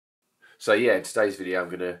So yeah, in today's video I'm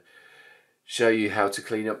going to show you how to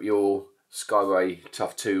clean up your Skyway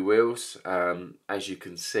Tuff 2 wheels. As you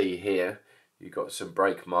can see here, you've got some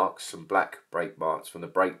brake marks, some black brake marks from the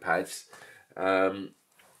brake pads. And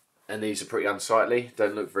these are pretty unsightly,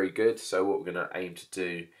 don't look very good. So what we're going to aim to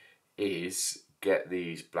do is get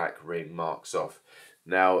these black ring marks off.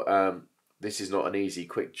 Now, this is not an easy,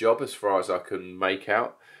 quick job as far as I can make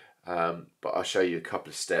out, but I'll show you a couple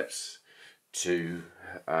of steps to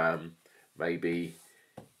maybe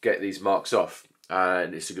get these marks off.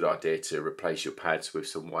 And it's a good idea to replace your pads with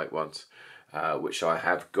some white ones, which I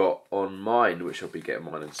have got on mine, which I'll be getting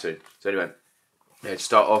mine in soon. So anyway, to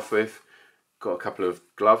start off with, got a couple of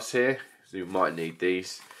gloves here, so you might need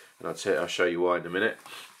these, and I'll show you why in a minute.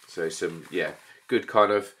 So some, yeah, good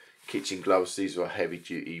kind of kitchen gloves. These are heavy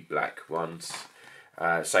duty black ones.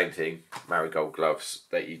 Same thing, marigold gloves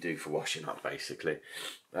that you do for washing up basically.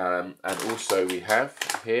 And also we have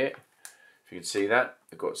here, if you can see that,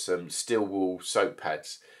 I've got some steel wool soap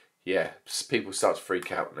pads. Yeah, people start to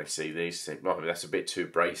freak out when they see these, think, oh, that's a bit too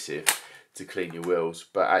abrasive to clean your wheels,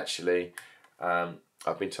 but actually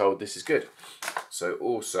I've been told this is good. So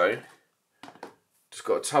also just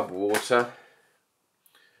got a tub of water,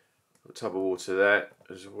 there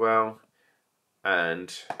as well,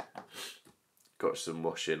 and got some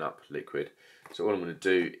washing up liquid. So what I'm going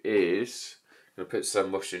to do is I'm going to put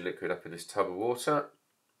some washing liquid up in this tub of water.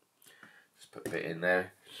 Just put a bit in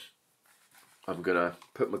there. I'm going to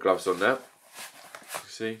put my gloves on now.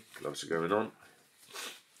 See, gloves are going on.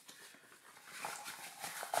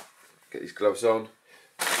 Get these gloves on,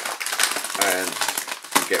 and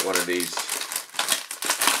you get one of these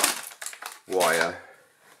wire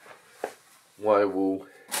wool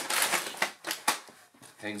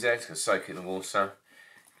things there. It's going to soak it in the water.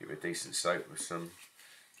 Give it a decent soak with some,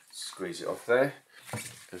 squeeze it off there.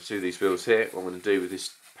 And do these wheels here. What I'm going to do with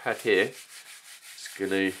this pad here is going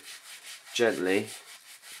to gently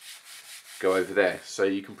go over there. So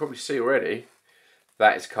you can probably see already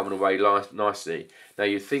that is coming away nicely. Now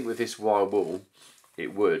you'd think with this wire wool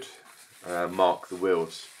it would mark the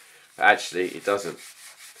wheels, but actually it doesn't.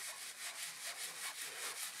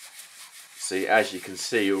 See, as you can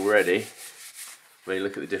see already, when you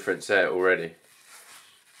look at the difference there already,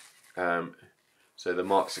 so the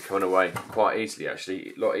marks are coming away quite easily,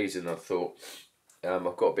 actually, a lot easier than I thought. I've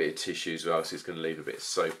got a bit of tissue as well, so it's going to leave a bit of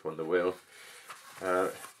soap on the wheel.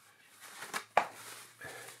 Bit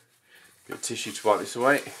of tissue to wipe this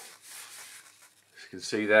away. As you can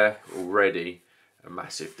see there, already a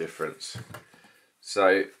massive difference.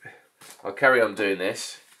 So I'll carry on doing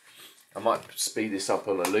this. I might speed this up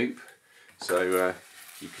on a loop so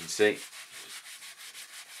you can see.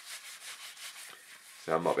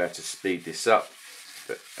 So I might be able to speed this up,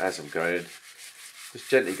 but as I'm going, just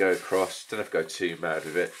gently go across. Don't have to go too mad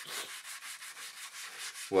with it.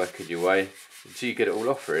 Working your way until you get it all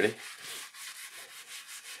off, really.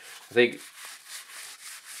 I think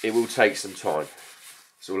it will take some time.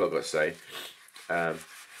 That's all I've got to say.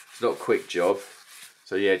 It's not a quick job,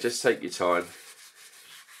 so yeah, just take your time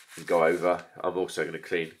and go over. I'm also going to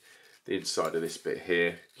clean the inside of this bit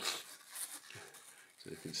here, so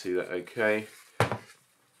you can see that okay.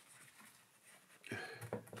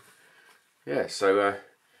 Yeah, so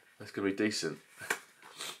that's going to be decent.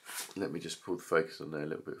 Let me just pull the focus on there a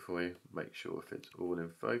little bit for you, make sure if it's all in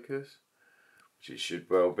focus, which it should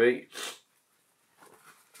well be.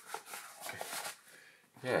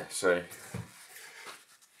 Yeah, so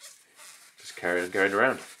just carry on going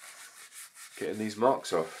around, getting these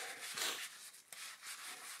marks off.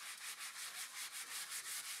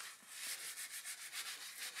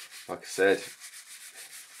 Like I said,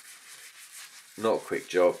 not a quick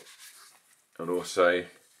job, and also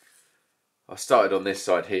I started on this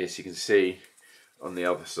side here, so you can see on the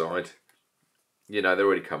other side, you know, they're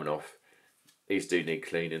already coming off. These do need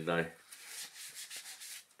cleaning though.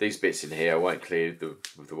 These bits in here I won't clean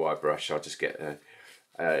with the wire brush. I'll just get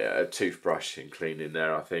a toothbrush and clean in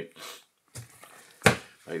there, I think.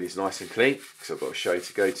 Make these nice and clean because I've got a show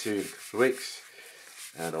to go to in a couple of weeks,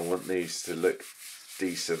 and I want these to look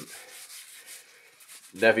decent.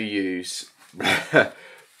 Never use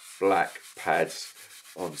black pads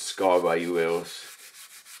on Skyway wheels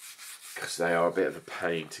because they are a bit of a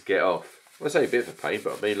pain to get off. Well, I say a bit of a pain,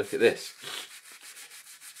 but I mean, look at this.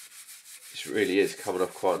 This really is coming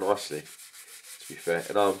off quite nicely, to be fair.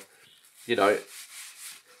 And you know,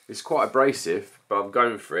 it's quite abrasive, but I'm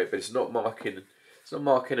going for it. But it's not marking. It's not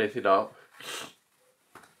marking anything up.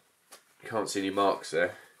 You can't see any marks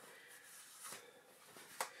there.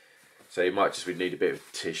 So you might just need a bit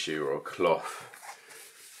of tissue or a cloth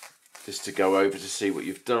just to go over to see what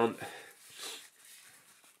you've done.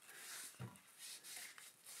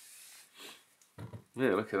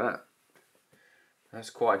 Yeah, look at that. That's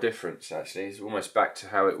quite a difference actually. It's almost back to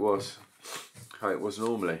how it was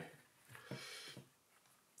normally.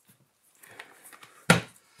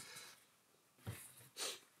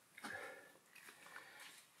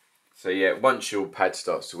 So yeah, once your pad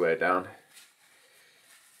starts to wear down,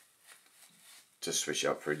 just switch it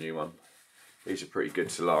up for a new one. These are pretty good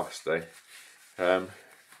to last though.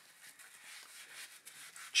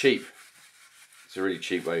 Cheap. It's a really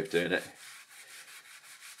cheap way of doing it.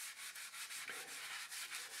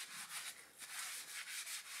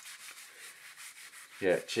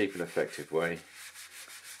 Yeah, cheap and effective way of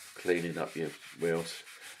cleaning up your wheels.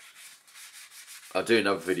 I'll do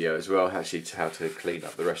another video as well actually to how to clean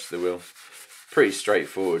up the rest of the wheel. Pretty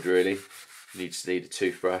straightforward really. You just need a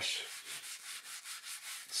toothbrush,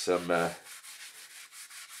 some like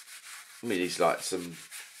some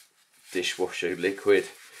dishwasher liquid.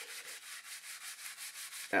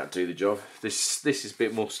 That'll do the job. This is a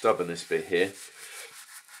bit more stubborn, this bit here.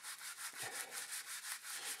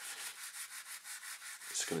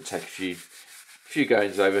 It's going to take a few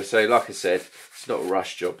goings over. So like I said, it's not a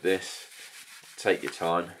rush job this. Take your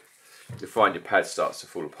time. You'll find your pad starts to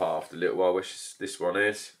fall apart after a little while, which this one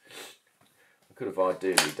is. I could have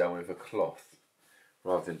ideally done with a cloth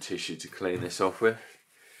rather than tissue to clean this off with.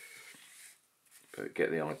 But get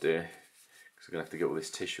the idea, because I'm going to have to get all this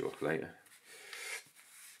tissue off later.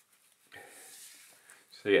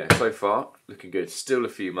 So yeah, so far looking good. Still a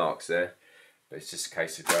few marks there, but it's just a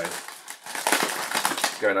case of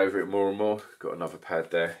going over it more and more. Got another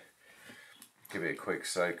pad there. Give it a quick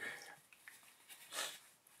soak.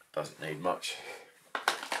 Doesn't need much.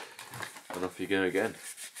 And off you go again.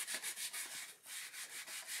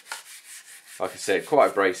 Like I said,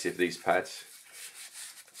 quite abrasive these pads,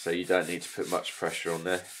 so you don't need to put much pressure on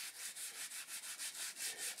there.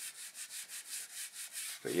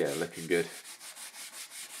 But yeah, looking good.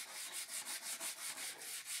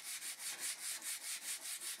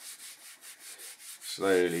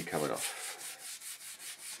 Slowly coming off.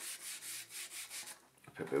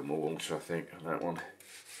 Put a bit more water I think on that one.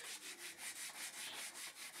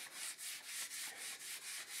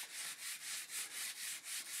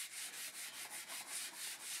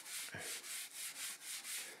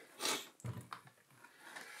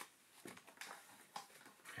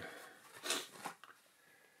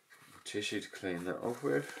 Tissue to clean that off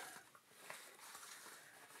with.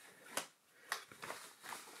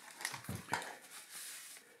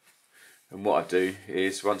 And what I do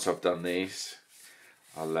is, once I've done these,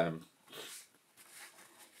 I'll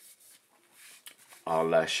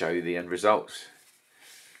show you the end results.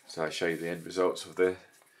 So I show you the end results of the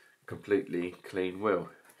completely clean wheel.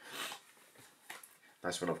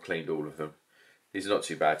 That's when I've cleaned all of them. These are not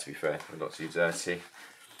too bad, to be fair. They're not too dirty.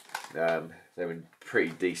 They were in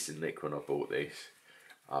pretty decent nick when I bought these,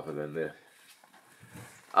 other than the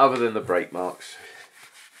brake marks.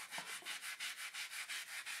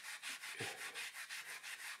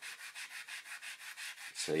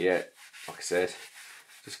 So yeah, like I said,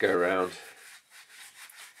 just go around,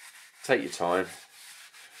 take your time,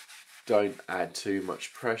 don't add too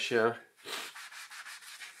much pressure.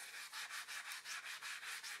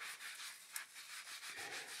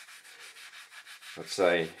 I'd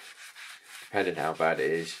say, depending how bad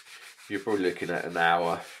it is, you're probably looking at an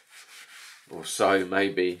hour or so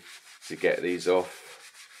maybe to get these off.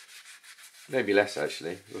 Maybe less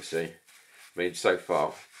actually, we'll see. I mean, so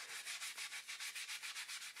far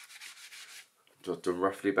I've done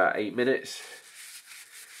roughly about 8 minutes,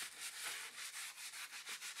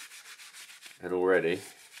 and already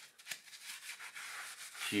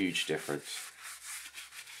huge difference.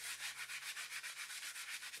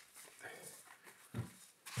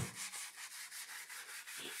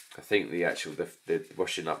 I think the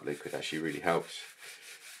washing up liquid actually really helps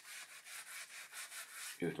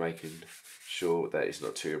with making sure that it's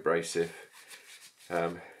not too abrasive.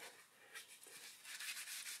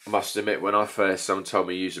 I must admit, when someone told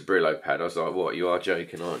me to use a Brillo pad, I was like, what, you are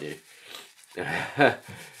joking, aren't you?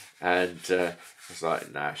 And I was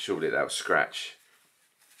like, nah, surely that'll scratch.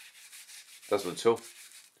 Doesn't at all.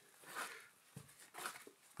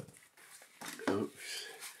 Oops.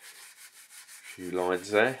 A few lines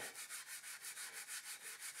there.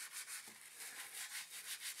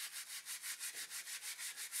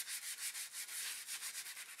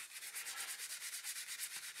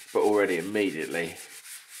 But already immediately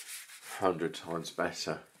 100 times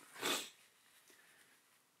better.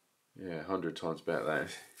 Yeah, 100 times better that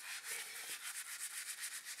is.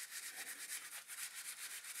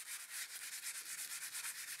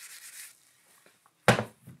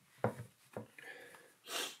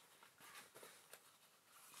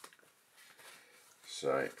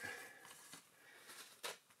 So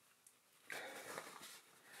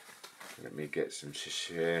let me get some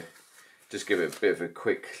here. Just give it a bit of a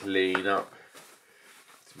quick clean up.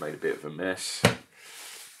 It's made a bit of a mess.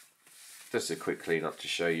 Just a quick clean up to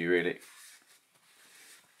show you really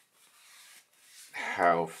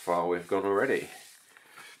how far we've gone already.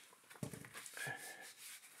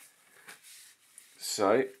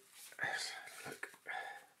 So, look.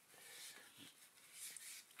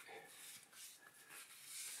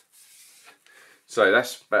 So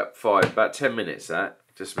that's about 10 minutes that,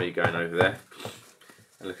 just me going over there.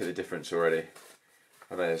 And look at the difference already.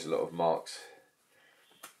 I know there's a lot of marks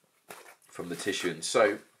from the tissue and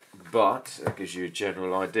soap, but that gives you a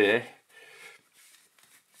general idea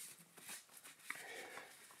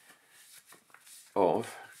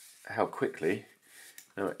of how quickly,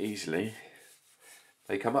 how easily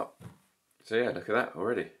they come up. So yeah, look at that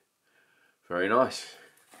already. Very nice.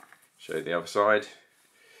 Show you the other side.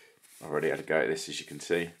 I've already had a go at this, as you can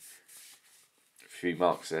see. A few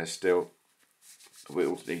marks there still.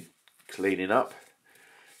 We'll need cleaning up.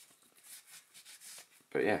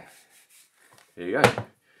 But yeah, here you go.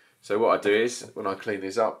 So what I do is, when I clean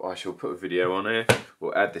this up, I shall put a video on here.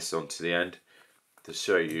 We'll add this on to the end to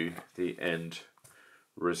show you the end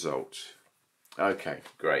result. Okay,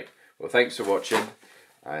 great. Well, thanks for watching,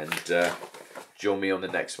 and join me on the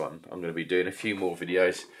next one. I'm going to be doing a few more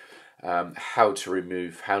videos. How to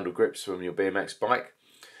remove handle grips from your BMX bike,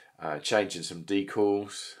 changing some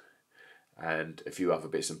decals, and a few other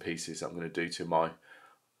bits and pieces I'm going to do to my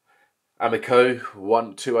Amico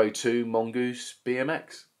 1202 Mongoose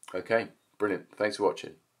BMX. Okay, brilliant. Thanks for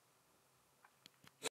watching.